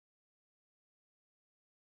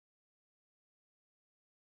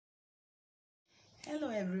Hello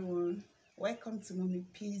everyone, welcome to Mommy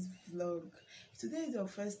P's vlog. If today is your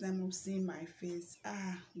first time of seeing my face,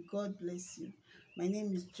 God bless you. My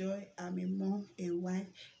name is Joy. I'm a mom, a wife,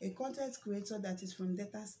 a content creator that is from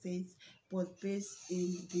Delta State but based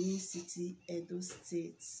in Benin City, Edo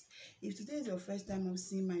State. If today is your first time of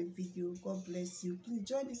seeing my video, God bless you. Please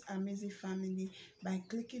join this amazing family by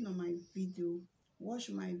clicking on my video,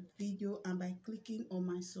 watch my video, and by clicking on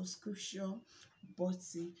my subscription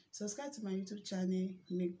button. Subscribe to my YouTube channel.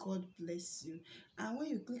 May God bless you. And when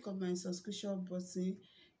you click on my subscription button,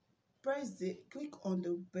 click on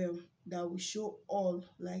the bell that will show all,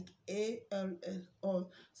 like ALL,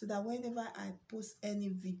 all, so that whenever I post any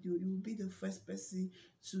video, you will be the first person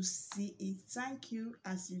to see it. Thank you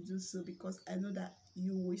as you do so, because I know that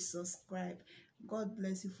you will subscribe. God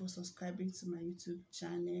bless you for subscribing to my YouTube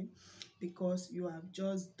channel, because you have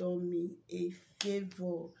just done me a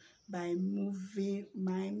favor by moving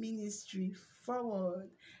my ministry forward.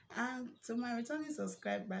 And to my returning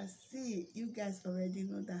subscribers, see, you guys already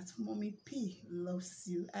know that Mommy P loves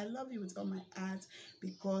you. I love you with all my heart,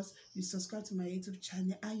 because you subscribe to my YouTube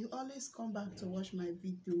channel and you always come back to watch my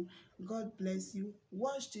video. God bless you.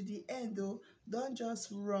 Watch to the end though. Don't just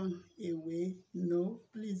run away. No,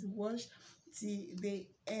 please watch till the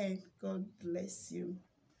end. God bless you.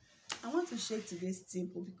 I want to share today's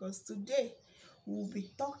table because today we'll be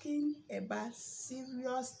talking about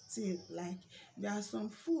serious thing. Like, there are some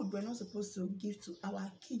food we're not supposed to give to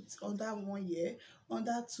our kids under 1 year,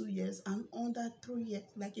 under 2 years, and under 3 years.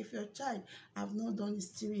 Like, if your child have not done his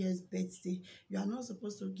 3 years birthday, you are not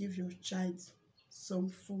supposed to give your child some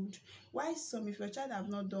food. Why some? If your child have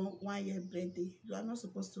not done 1 year birthday, you are not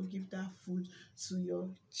supposed to give that food to your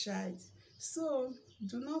child. So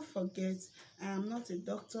do not forget, I am not a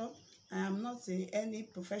doctor, I am not any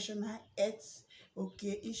professional health.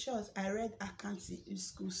 Okay, in short, I read accounting in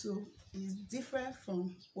school, so it's different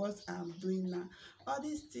from what I'm doing now. All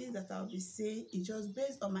these things that I'll be saying is just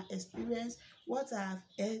based on my experience, what I have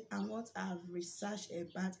heard and what I have researched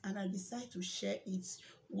about, and I decide to share it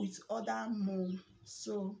with other moms.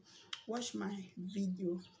 So watch my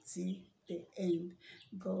video till the end.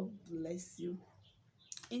 God bless you.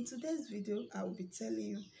 In today's video, I will be telling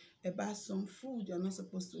you about some food you're not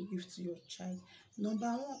supposed to give to your child. Number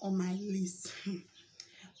one on my list.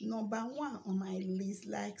 Number one on my list,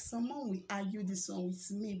 like someone will argue this one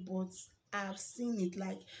with me, but I've seen it.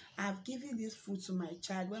 Like, I've given this food to my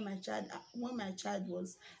child when my child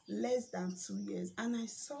was less than 2 years, and I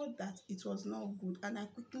saw that it was not good, and I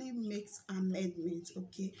quickly make amendments.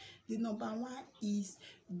 Okay, the number one is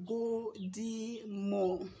Golden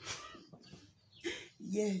More.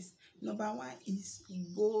 Yes, number one is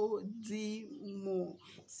Golden More.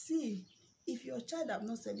 See, if your child have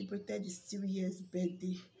not celebrated his 3 years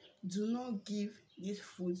birthday, do not give this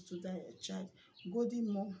food to that child.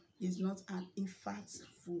 Golden More is not an infant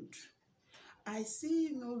food. I see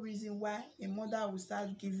no reason why a mother will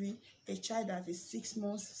start giving a child that is 6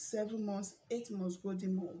 months, 7 months, 8 months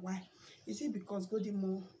Golden More. Why? Is it because Golden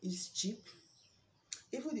More is cheap?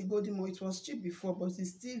 Even the Golden More, it was cheap before, but it's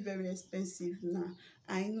still very expensive now.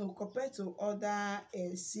 I know, compared to other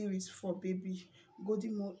series for baby,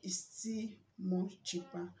 Golden More is still more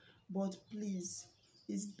cheaper. But please,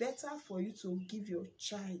 it's better for you to give your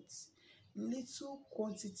child little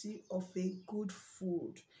quantity of a good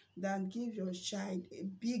food than give your child a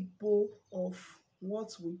big bowl of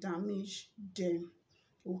what will damage them.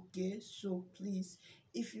 Okay, so please,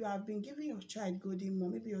 if you have been giving your child Golden More,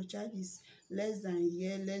 maybe your child is less than a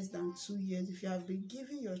year, less than 2 years, if you have been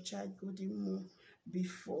giving your child Golden More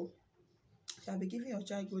before,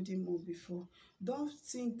 don't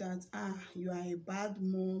think that you are a bad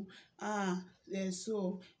mom. This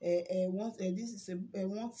is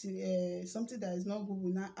something that is not good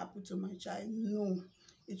will not happen to my child. No,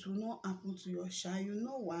 it will not happen to your child. You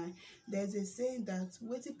know why? There's a saying that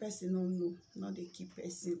wetin person no know, not dey keep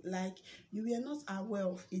person. Like, you were not aware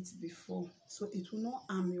of it before, so it will not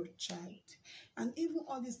harm your child. And even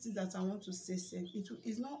all these things that I want to say,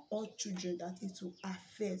 it's not all children that it will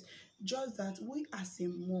affect. Just that we as a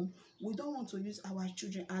mom, we don't want to use our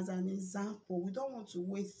children as an example. We don't want to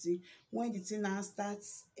wait till when the thing now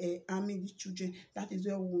starts harming the children. That is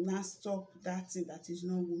where we will now stop that thing that is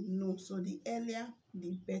not good. No, so the earlier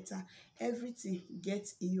the better. Everything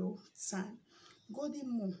gets in your time. Golden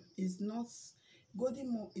More is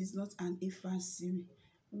not an infant cereal.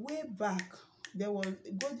 Way back, there was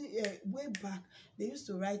way back they used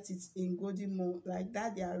to write it in Golden More like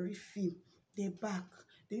that, they are refill the back.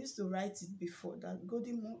 They used to write it before that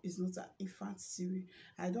golden moon is not an infant cereal.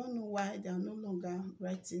 I don't know why they are no longer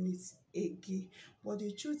writing it again. But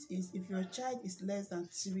the truth is, if your child is less than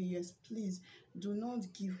 3 years, please do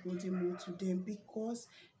not give golden moon to them, because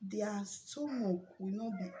their stomach will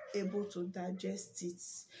not be able to digest it.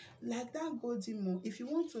 Like that golden moon, if you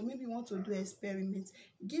want to, maybe you want to do experiment,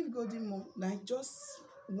 give golden moon, like just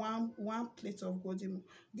one plate of golden moon,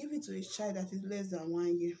 give it to a child that is less than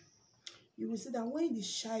 1 year. You will see that when the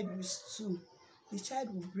child will stew, the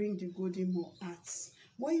child will bring the golden moon out.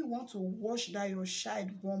 When you want to wash that your child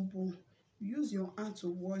bum, use your hand to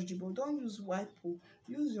wash the bum. Don't use wipe.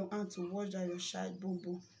 Use your hand to wash that your child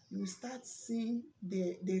bum. You will start seeing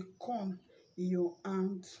the corn in your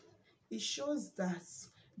hand. It shows that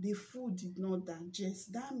the food did not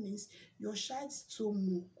digest. That means your child's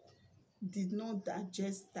stomach did not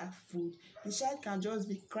digest that food. The child can just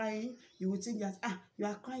be crying. You will think that, you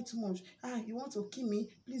are crying too much, you want to kill me,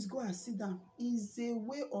 please go and sit down. Is a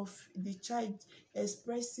way of the child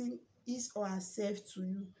expressing his or herself to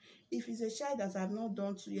you. If it's a child that have not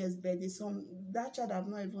done 2 years birthday, that child have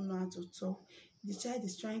not even know how to talk. The child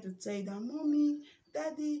is trying to tell you that, mommy,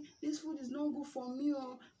 daddy, this food is not good for me,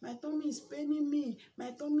 oh, my tummy is paining me,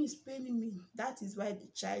 my tummy is paining me. That is why the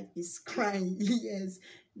child is crying. Yes,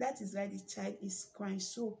 that is why the child is crying.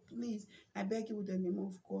 So please, I beg you, with the name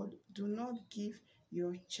of God, do not give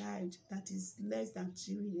your child that is less than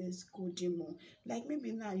 3 years golden moon. Like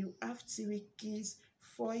maybe now you have 3 kids,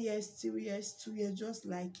 4 years, 3 years, 2 years, just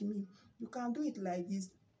like me. You can do it like this.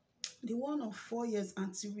 The one of 4 years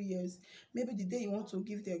and 3 years, maybe the day you want to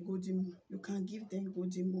give them golden moon, you can give them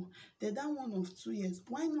golden moon. Then that one of 2 years,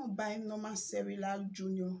 why not buy normal Cerelac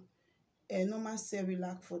Junior? Normal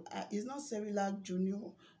Cerelac for it's not Cerelac Junior.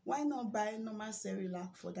 Why not buy normal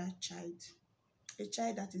Cerelac for that child, a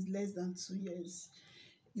child that is less than 2 years?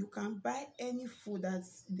 You can buy any food that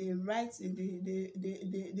they write in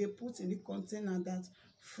they put in the container that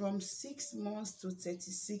from 6 months to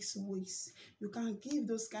 36 weeks. You can give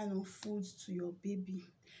those kind of foods to your baby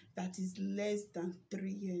that is less than 3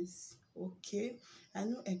 years. Okay, I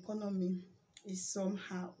know economy is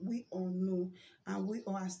somehow, we all know, and we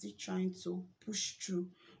all are still trying to push through,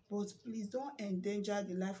 but please don't endanger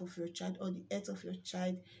the life of your child or the health of your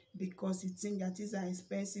child because you think that these are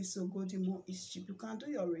expensive, so golden moon is cheap. You can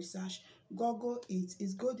do your research, google it.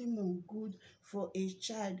 Is golden moon good for a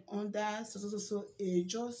child under so age?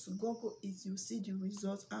 Just google it, you see the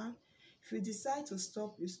result, and if you decide to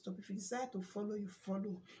stop, you stop. If you decide to follow, you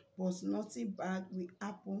follow, but nothing bad will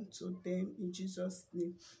happen to them in Jesus'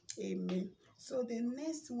 name. Amen. So the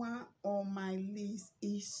next one on my list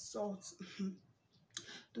is salt.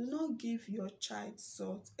 Do not give your child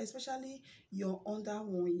salt, especially your under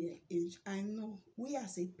 1 year age. I know we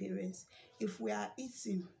as a parents, if we are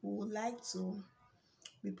eating, we would like to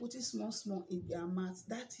be putting small in their mouth.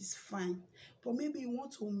 That is fine, but maybe you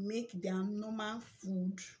want to make their normal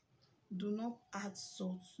food, do not add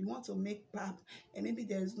salt. You want to make pap, and maybe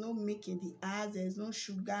there's no milk in the house, there's no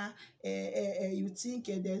sugar, you think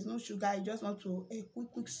there's no sugar, you just want to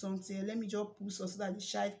quick something, let me just put salt so that the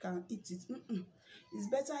child can eat it. It's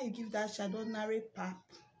better you give that child ordinary pap.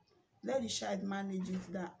 Let the child manage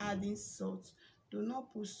it than adding salt. Do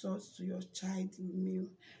not put salt to your child meal,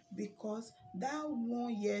 because that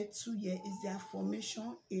 1 year, 2 year is their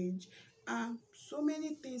formation age, and so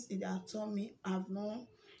many things in their tummy have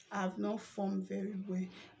not formed very well.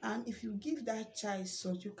 And if you give that child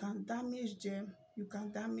salt, you can damage them, you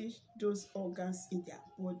can damage those organs in their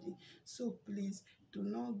body. So please, do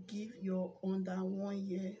not give your under 1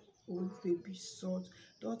 year old baby salt.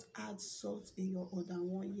 Don't add salt in your under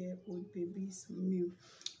 1 year old baby's meal.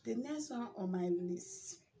 The next one on my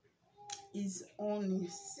list is honey.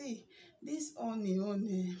 See, this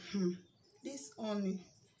honey, this honey,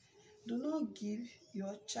 do not give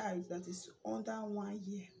your child that is under 1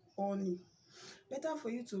 year honey. Better for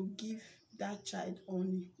you to give that child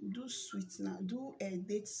honey. Do sweetener, do a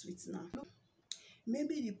date sweetener.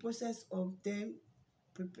 Maybe the process of them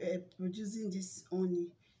producing this honey,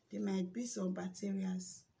 there might be some bacteria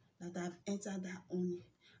that have entered that honey,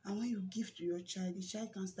 and when you give to your child, the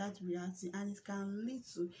child can start reacting, and it can lead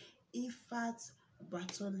to infant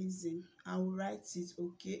botulism. I will write it,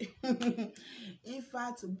 okay?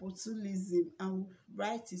 Infant botulism. I will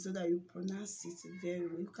write it so that you pronounce it very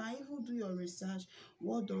well. You can even do your research.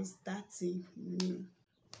 What does that thing mean?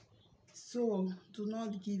 So do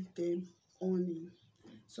not give them honey.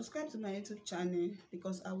 Subscribe to my YouTube channel,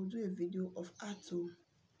 because I will do a video of how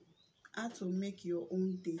to make your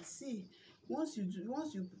own date. See, once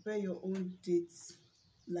you prepare your own dates,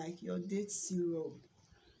 like your date syrup,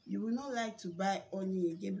 You will not like to buy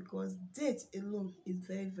honey again because date alone is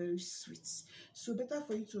very, very sweet. So better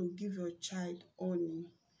for you to give your child honey.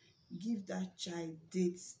 Give that child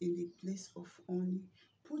dates in the place of honey.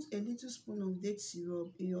 Put a little spoon of date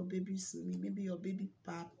syrup in your baby's milk, maybe your baby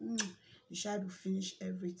pap. The child will finish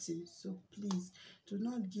everything. So please do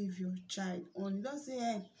not give your child honey. Don't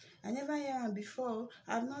say, I never hear am before.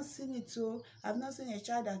 I've not seen it. So I've not seen a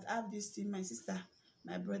child that have this thing. My sister,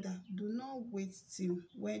 my brother, do not wait till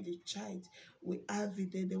when the child will have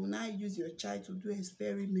it. Then they will not use your child to do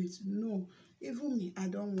experiments. No, even me, I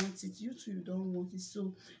don't want it. You too, you don't want it.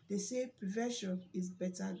 So they say prevention is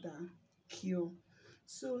better than cure.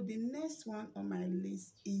 So the next one on my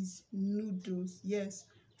list is noodles. Yes,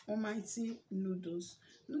 almighty noodles.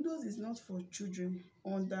 Noodles is not for children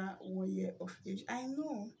under 1 year of age. I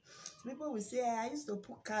know people will say, I used to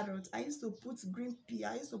put carrot, I used to put green pea,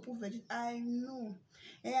 I used to put veg. I know.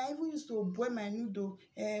 I even used to boil my noodle.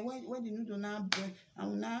 When the noodle now boil, I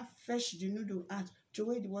will now fetch the noodle out, throw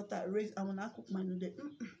away the water, raise, I will now cook my noodle.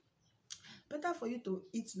 Better for you to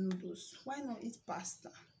eat noodles. Why not eat pasta?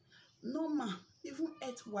 Normal, even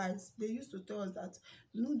health-wise, they used to tell us that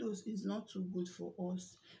noodles is not too good for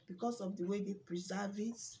us because of the way they preserve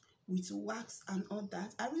it with wax and all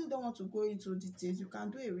that. I really don't want to go into details. You can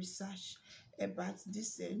do a research about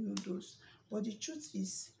this noodles. But the truth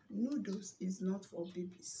is, noodles is not for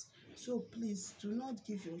babies. So please do not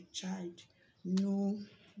give your child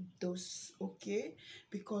noodles, okay?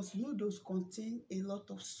 Because noodles contain a lot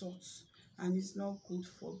of salt and it's not good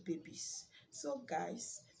for babies. So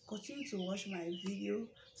guys, continue to watch my video,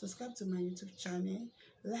 subscribe to my YouTube channel,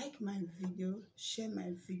 like my video, share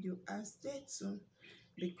my video, and stay tuned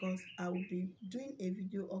because I will be doing a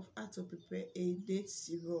video of how to prepare a date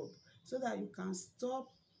syrup so that you can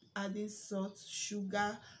stop adding salt,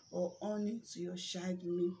 sugar, or honey to your child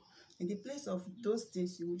milk. In the place of those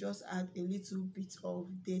things, you will just add a little bit of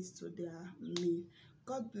dates to their milk.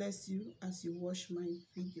 God bless you as you watch my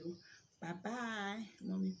video. Bye bye.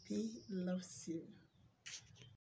 Mommy P loves you.